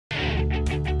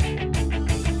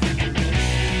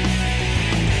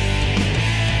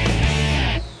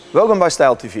Welcome by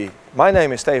Style TV. My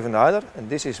name is Steven Nuyder and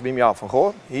this is Wim-Jaap van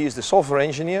Goor. He is the software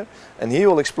engineer and he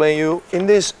will explain you in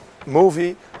this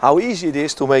movie how easy it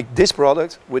is to make this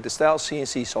product with the Style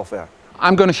CNC software.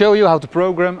 I'm going to show you how to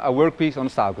program a workpiece on a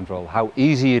style control. How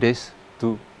easy it is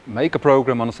to make a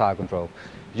program on a style control.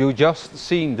 You just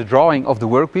seen the drawing of the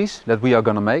workpiece that we are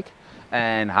going to make.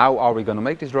 And how are we going to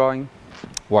make this drawing?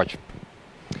 Watch.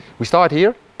 We start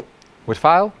here with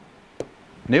File,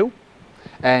 New.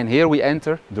 And here we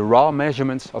enter the raw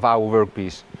measurements of our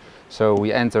workpiece. So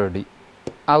we enter the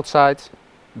outside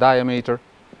diameter,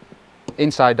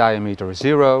 inside diameter is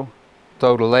 0,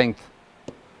 total length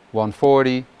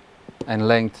 140 and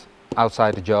length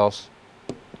outside the jaws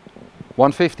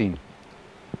 115.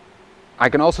 I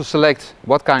can also select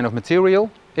what kind of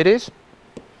material it is.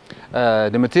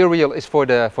 The material is for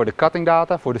the cutting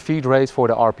data, for the feed rates, for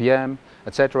the RPM,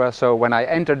 etc. So when I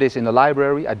enter this in the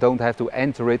library, I don't have to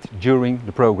enter it during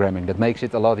the programming. That makes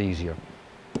it a lot easier.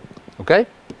 Okay?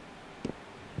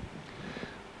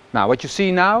 Now what you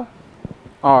see now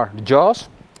are the jaws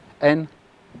and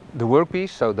the workpiece,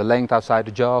 so the length outside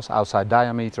the jaws, outside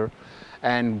diameter,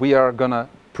 and we are gonna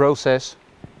process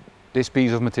this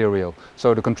piece of material.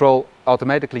 So the control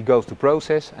automatically goes to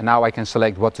process, and now I can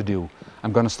select what to do.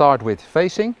 I'm gonna start with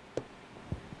facing,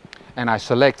 and I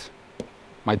select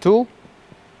my tool.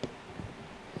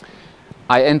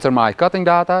 I enter my cutting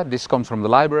data. This comes from the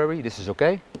library, this is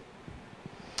okay.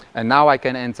 And now I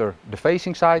can enter the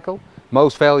facing cycle.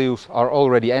 Most values are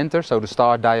already entered, so the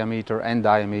start diameter, end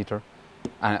diameter.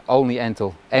 And I only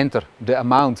enter the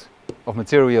amount of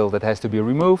material that has to be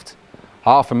removed.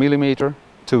 0.5 millimeter,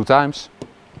 2 times.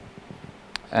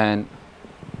 And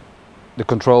the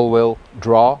control will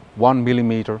draw 1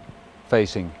 millimeter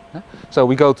facing. So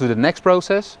we go to the next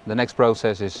process. The next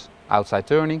process is outside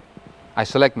turning. I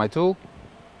select my tool.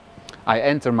 I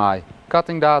enter my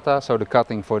cutting data, so the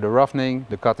cutting for the roughening,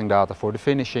 the cutting data for the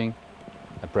finishing.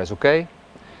 I press OK.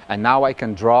 And now I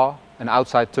can draw an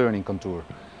outside turning contour.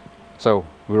 So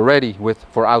we're ready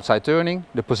for outside turning,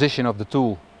 the position of the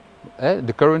tool,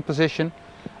 the current position.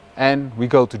 And we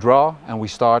go to draw and we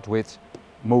start with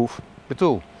move the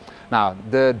tool. Now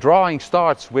the drawing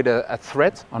starts with a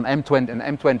thread on M20 and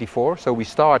M24. So we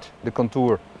start the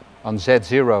contour on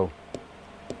Z0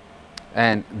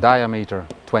 and diameter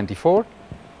 24.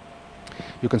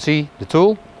 You can see the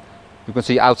tool, you can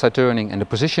see outside turning and the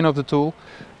position of the tool.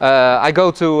 I go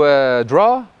to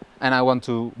draw and I want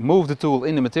to move the tool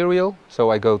in the material, so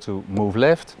I go to move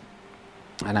left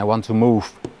and I want to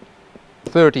move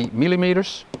 30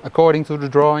 millimeters according to the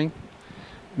drawing.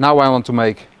 Now I want to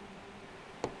make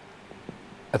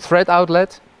a thread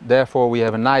outlet, therefore we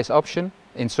have a nice option,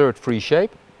 insert free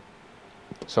shape.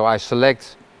 So I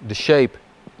select the shape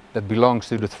that belongs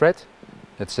to the thread.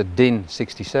 That's a DIN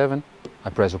 67. I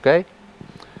press OK.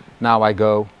 Now I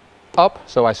go up,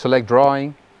 so I select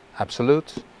drawing,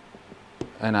 absolute,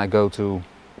 and I go to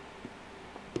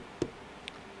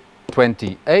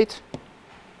 28.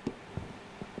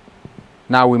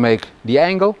 Now we make the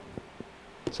angle,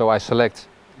 so I select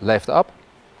left up.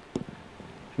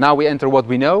 Now we enter what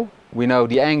we know. We know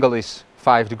the angle is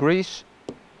 5 degrees,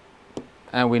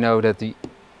 and we know that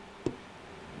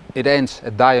it ends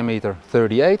at diameter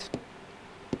 38.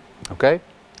 Okay.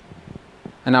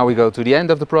 And now we go to the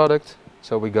end of the product,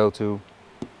 so we go to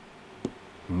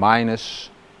minus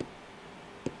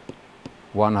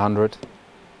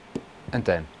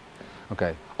 110.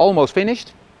 Okay, almost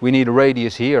finished. We need a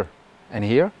radius here and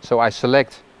here, so I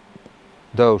select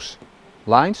those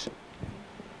lines,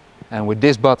 and with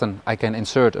this button I can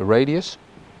insert a radius.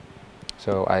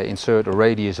 So I insert a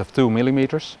radius of 2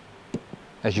 millimeters.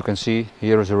 As you can see,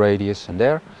 here is a radius and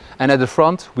there. And at the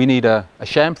front we need a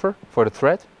chamfer for the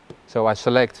thread. So I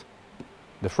select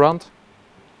the front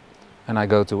and I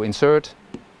go to insert,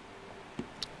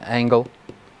 angle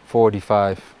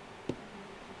 45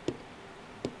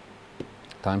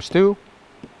 times 2.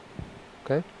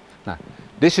 Okay. Now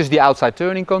this is the outside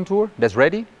turning contour, that's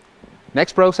ready.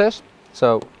 Next process,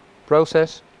 so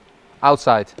process,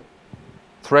 outside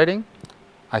threading.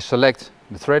 I select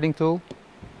the threading tool.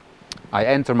 I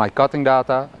enter my cutting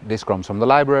data, this comes from the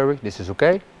library, this is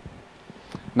okay.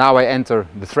 Now I enter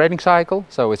the threading cycle,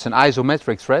 so it's an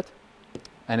isometric thread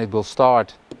and it will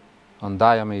start on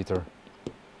diameter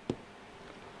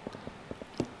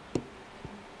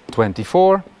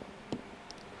 24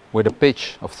 with a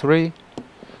pitch of 3.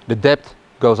 The depth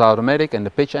goes automatic and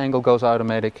the pitch angle goes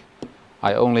automatic.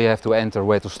 I only have to enter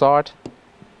where to start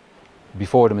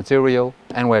before the material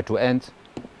and where to end,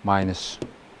 minus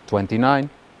 29,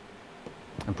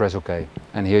 and press OK.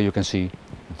 And here you can see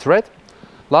the thread.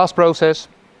 Last process,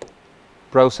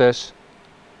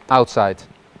 outside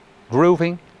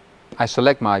grooving. I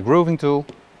select my grooving tool,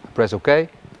 press OK,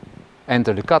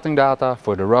 enter the cutting data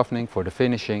for the roughening, for the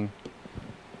finishing.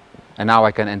 And now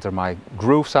I can enter my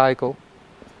groove cycle.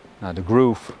 Now the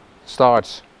groove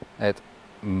starts at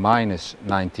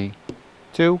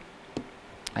 -92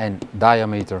 and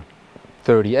diameter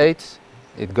 38.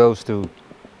 It goes to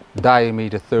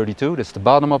diameter 32, that's the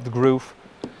bottom of the groove.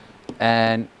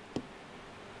 And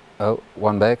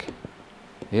one back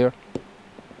here.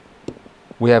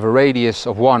 We have a radius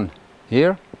of 1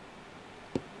 here.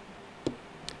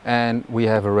 And we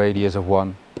have a radius of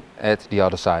 1 at the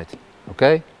other side.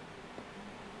 Okay?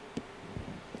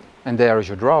 And there is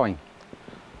your drawing.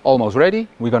 Almost ready.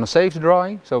 We're going to save the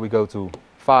drawing. So we go to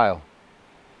File,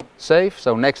 Save.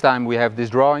 So next time we have this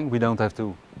drawing, we don't have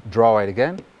to draw it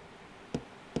again.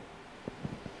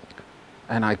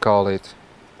 And I call it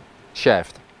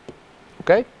shaft.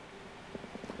 Okay?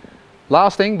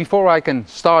 Last thing, before I can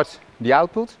start the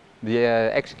output, the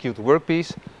execute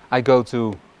workpiece, I go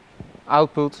to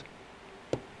Output,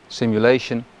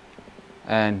 Simulation,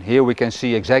 and here we can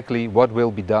see exactly what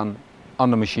will be done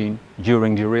on the machine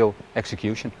during the real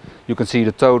execution. You can see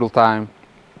the total time,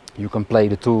 you can play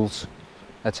the tools,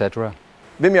 etc.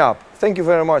 Wim-Jaap, thank you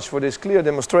very much for this clear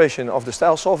demonstration of the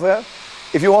style software.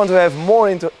 If you want to have more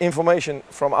information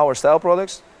from our style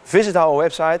products, visit our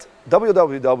website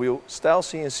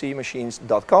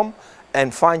www.stylecncmachines.com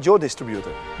and find your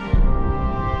distributor.